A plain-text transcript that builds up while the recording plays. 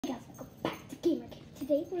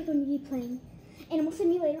today we're going to be playing Animal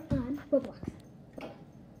Simulator on Roblox. Okay,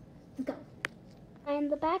 let's go. I'm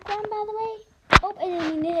the background, by the way. Oh, I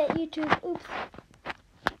didn't mean to hit YouTube. Oops.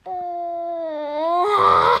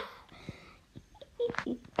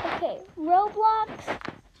 Okay, Roblox,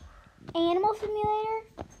 Animal Simulator.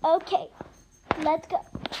 Okay, let's go.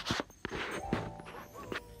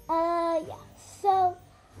 Yeah, so,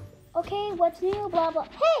 okay, what's new, blah, blah.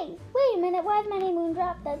 Hey, wait a minute, why is my name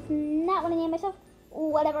Moondrop? That's not what I named myself.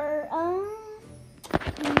 Whatever,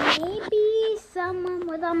 maybe someone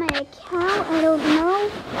was on my account, I don't know.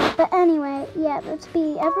 But anyway, yeah, let's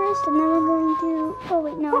be Everest, and then we're going to, oh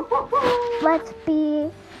wait, no. Let's be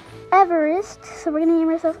Everest, so we're going to name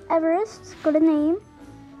ourselves Everest. Go to name.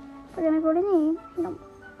 We're going to go to name. No.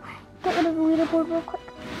 Get rid of the leaderboard real quick.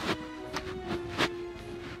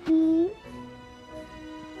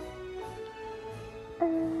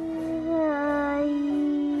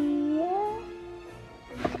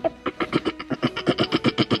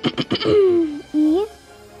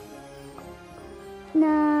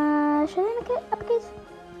 Should I make it uppercase?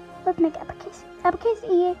 Let's make it uppercase. Uppercase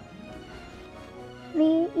E.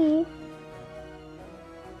 V E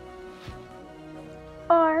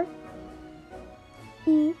R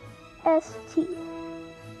E S T.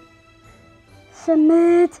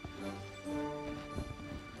 Submit.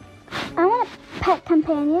 I want a pet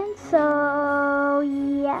companion, so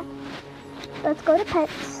yeah. Let's go to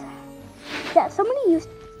pets. Yeah, somebody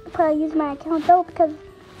probably used my account though, because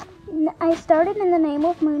I started in the name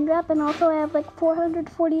of Moondrop, and also I have like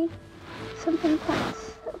 440 something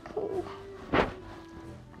points. Okay.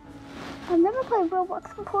 I've never played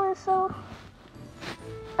Roblox before, so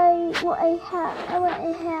I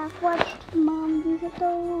have watched Mom use it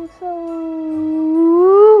though,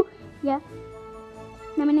 so yeah.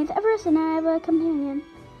 Now my name's Everest, and I have a companion.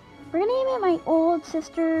 We're gonna name it my old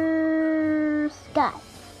sister Sky.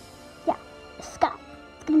 Yeah, Sky.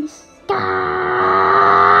 It's gonna be Sky.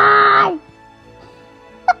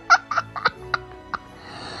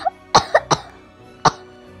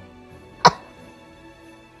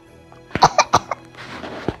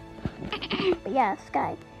 But yeah,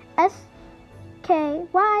 Sky. S-K-Y-E.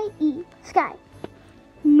 Sky.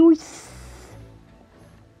 Nice.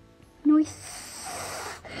 Nice.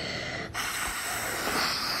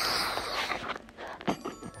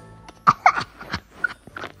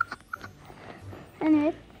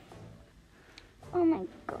 Anyway. Oh my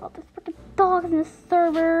god, there's freaking dogs in this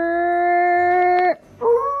server.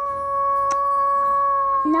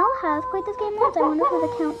 Nell has played this game once. I wonder whose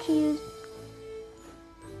account she used.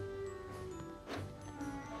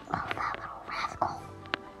 Oh, that little rascal.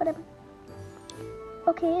 Whatever.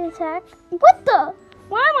 Okay, attack. What the?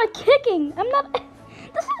 Why am I kicking? I'm not.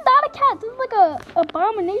 This is not a cat. This is like a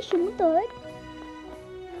abomination. What the heck?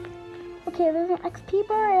 Okay, there's an XP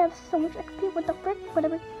bar. I have so much XP. What the frick?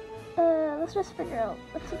 Whatever. Let's just figure out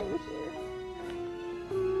what to do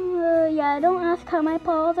here. Yeah, don't ask how my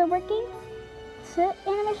paws are working. Sit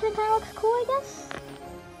animation kind of looks cool, I guess.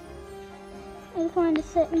 I just wanted to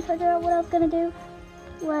sit and figure out what I was gonna do.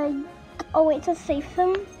 Like, oh wait, it's a safe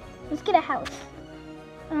zone. Let's get a house.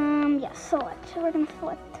 Yeah, select. We're gonna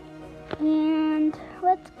select. And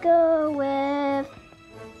let's go with,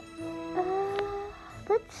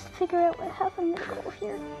 let's figure out what house I'm gonna go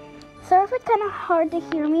here. Sorry if it's kind of hard to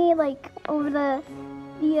hear me, like, over the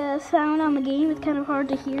sound on the game. It's kind of hard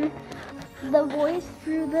to hear the voice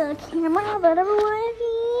through the camera, but everyone,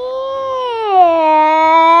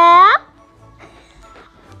 yeah.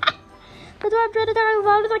 That's why I'm trying to talk as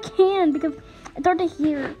loud as I can, because it's hard to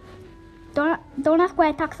hear. Don't ask why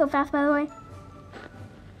I talk so fast, by the way.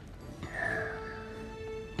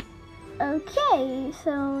 Okay,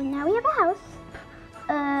 so now we have a house.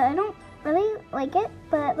 I don't really like it,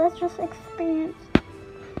 but let's just experience.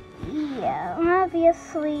 Yeah,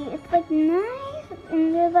 obviously it's like nice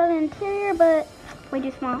and there's an interior, but way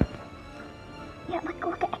too small. Yeah,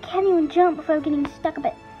 look, I can't even jump without getting stuck a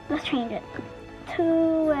bit. Let's change it to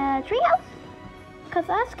a treehouse, because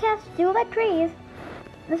us cats do like trees.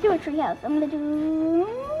 Let's do a treehouse. I'm gonna do,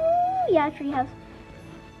 yeah, treehouse.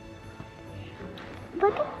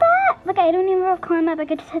 Look at that! Look, I don't even have to climb up. I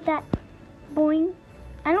could just hit that. Boing.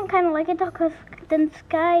 I don't kind of like it though, because then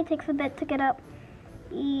Sky takes a bit to get up.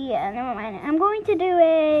 Yeah, never mind. I'm going to do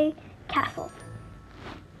a castle.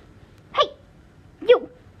 Hey! You!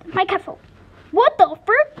 My castle. What the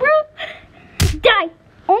frick, bro? Die!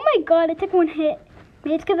 Oh my god, I took one hit.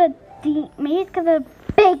 Maybe it's because of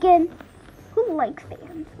bacon. Who likes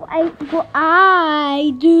bacon? Well,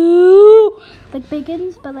 I do like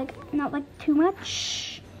bacons, but like not like too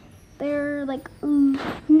much. They're like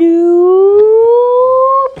noobs.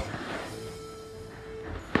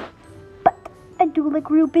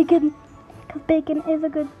 real bacon, because bacon is a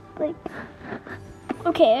good, like,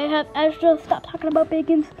 okay, I should stop talking about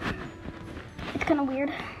bacons. It's kind of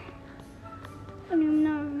weird. I don't even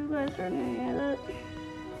know if you guys are any of it.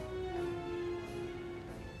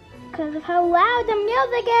 Because of how loud the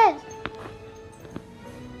music is.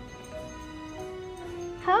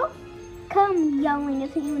 How come yelling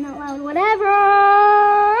isn't even that loud? Whatever.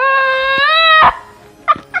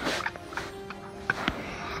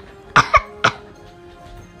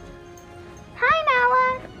 Hi,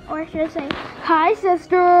 Nala. Or should I say, hi,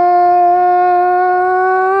 sister.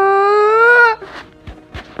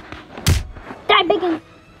 Die, bacon.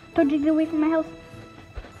 Told you to get away from my house.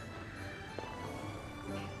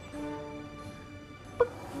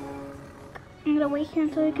 I'm gonna wait here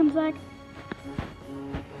until he comes back.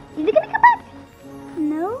 Is he gonna come back?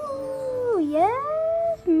 No.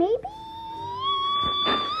 Yes. Maybe.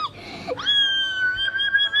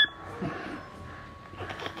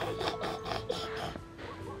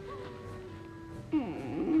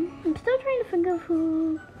 I'm still trying to figure out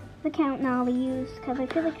who the account Nolly used, because I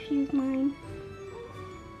feel like she used mine.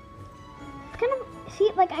 It's kind of,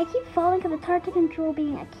 see, like, I keep falling because it's hard to control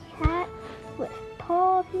being a cat with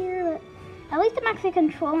paws here, but at least I'm actually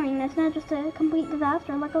controlling this, not just a complete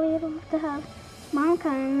disaster. Luckily, I don't have to have Mom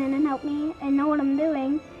come in and help me and know what I'm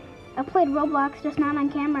doing. I played Roblox, just not on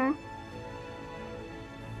camera,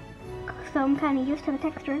 so I'm kind of used to the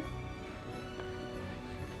texture.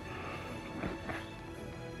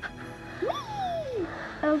 Whee!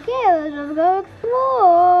 Okay, let's just go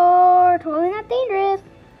explore. Totally not dangerous.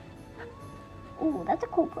 Ooh, that's a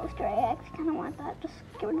cool poster. I actually kind of want that. Just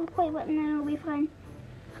get rid of the play button and it'll be fine.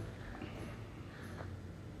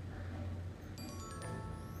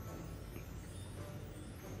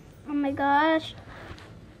 Oh my gosh.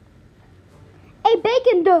 Hey,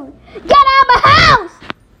 bacon dude, get out of my house!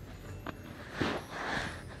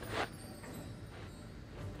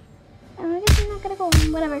 I guess I'm not gonna go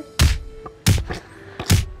in, whatever.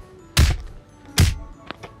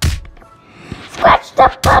 Scratch the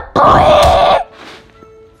butt, boy!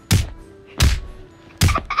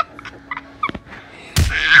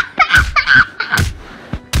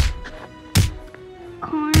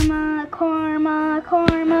 Karma, karma,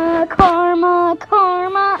 karma, karma,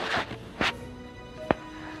 karma.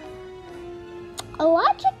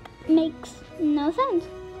 Logic makes no sense.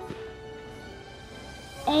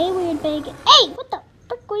 A weird bacon. Hey, what the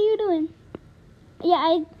frick were you doing?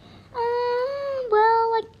 Yeah,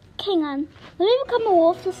 well, like, hang on. Let me become a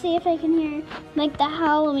wolf to see if I can hear, like, the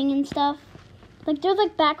howling and stuff. Like, there's,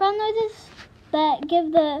 like, background noises that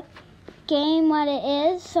give the game what it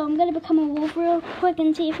is. So I'm going to become a wolf real quick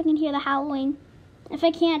and see if I can hear the howling. If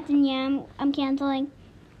I can't, then yeah, I'm canceling.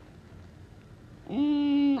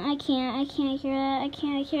 I can't hear that. I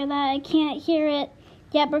can't hear that. I can't hear it.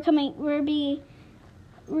 Yep, oh my god.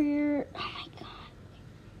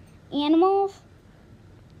 Animals.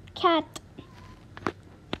 Cat.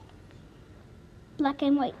 Black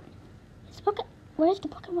and white. Where's the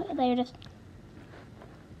black and white? There it is.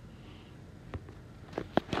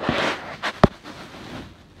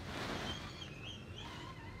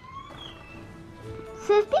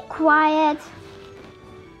 Sis, be quiet.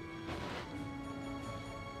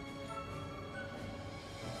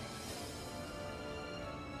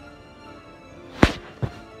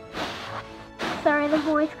 Sorry, the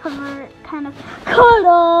voice cover kind of cut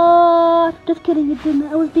off. Just kidding, it didn't.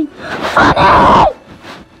 I was being funny.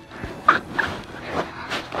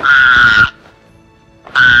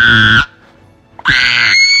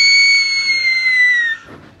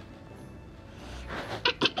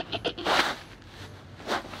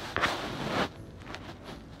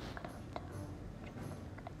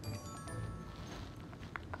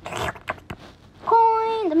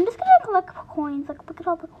 Coins. I'm just gonna collect coins. Like, look at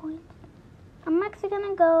all the coins. I'm actually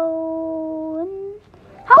gonna go and...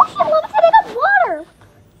 How is she levitating up water?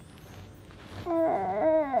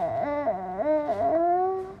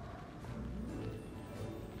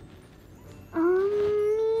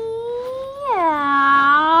 Yeah.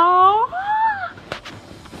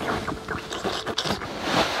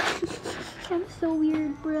 I'm so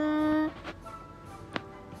weird, bruh.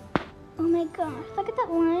 Oh my gosh, look at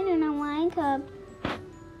that line in a lion cub.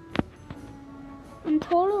 I'm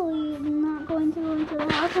totally not going to go into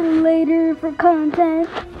the house later for content.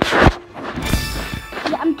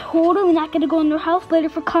 Yeah, I'm totally not going to go in their house later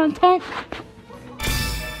for content.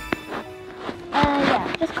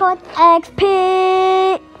 Yeah, just collect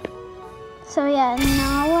XP. So yeah,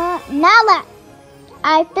 Nala,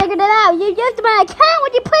 I figured it out. You used my account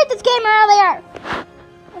when you played this game earlier.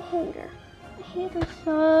 I hate her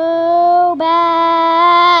so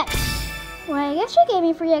bad. Where I guess she gave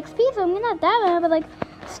me free XP, so I'm not that bad, but like,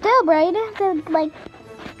 still, bro, you didn't have to like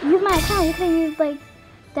use my account. You could have used like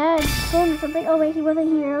Dad's phone or something. Oh wait, he wasn't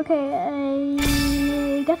here. Okay,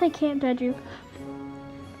 I guess I can't judge you.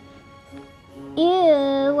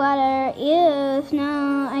 Ew, water. Ew,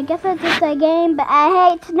 snow. I guess it's just a game, but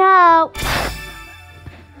I hate snow.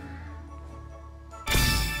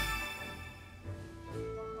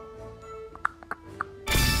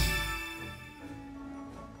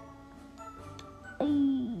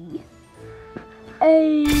 A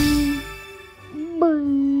B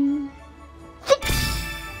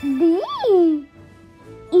D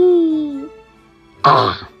E.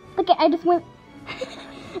 Okay, I just went.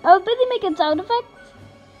 I was busy making sound effects,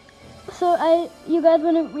 so you guys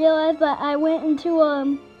wouldn't realize that I went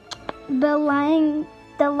into the lion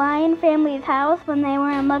family's house when they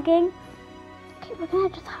weren't looking. Okay, we're gonna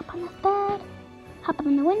just hop on this bed, hop up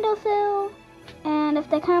on the windowsill, and if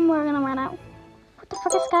they come, we're gonna run out. What the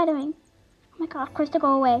fuck is Sky doing? Oh my god, Krista,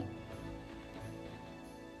 go away.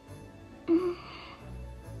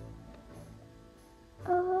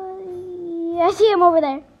 Yeah, I see him over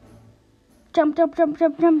there. Jump, jump, jump,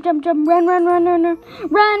 jump, jump, jump, jump, run, run, run, run, run, run,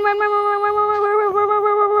 run,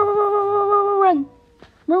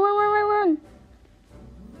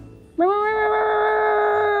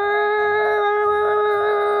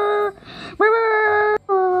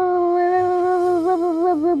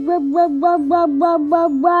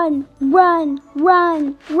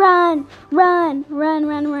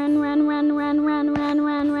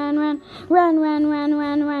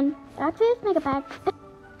 run, run. Actually, let's make a pact.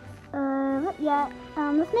 Yeah,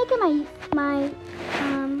 let's make it my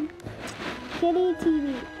kitty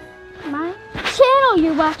TV. My channel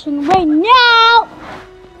you're watching right now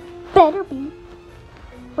better be.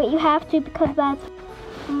 Wait, you have to because that's.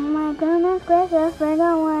 Oh my goodness gracious, we're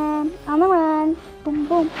going on the run. Boom,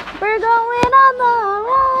 boom. We're going on the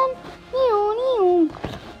run. Oh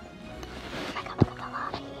my god, look at the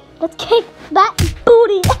lobby. Let's kick that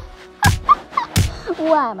booty.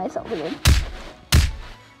 Why am I so weird?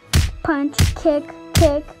 Punch, kick,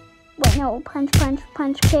 kick. Wait, no. Punch, punch,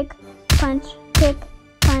 punch, kick, punch, kick,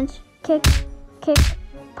 punch, kick, kick,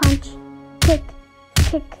 punch, kick,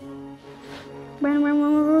 kick. Run, run, run,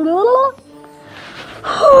 run, run.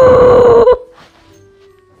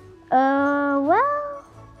 Well,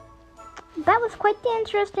 that was quite the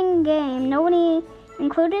interesting game. Nobody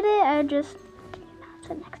included it. I just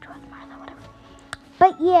said next to us, Martha, whatever.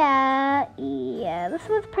 But yeah, this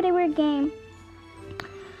was a pretty weird game.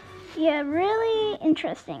 Yeah, really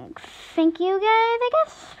interesting. Thank you guys, I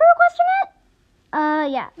guess, for requesting it.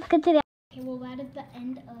 Yeah, let's get to the. Okay, well, that is the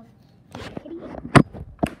end of the video.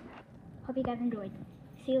 Hope you guys enjoyed.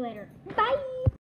 See you later. Bye!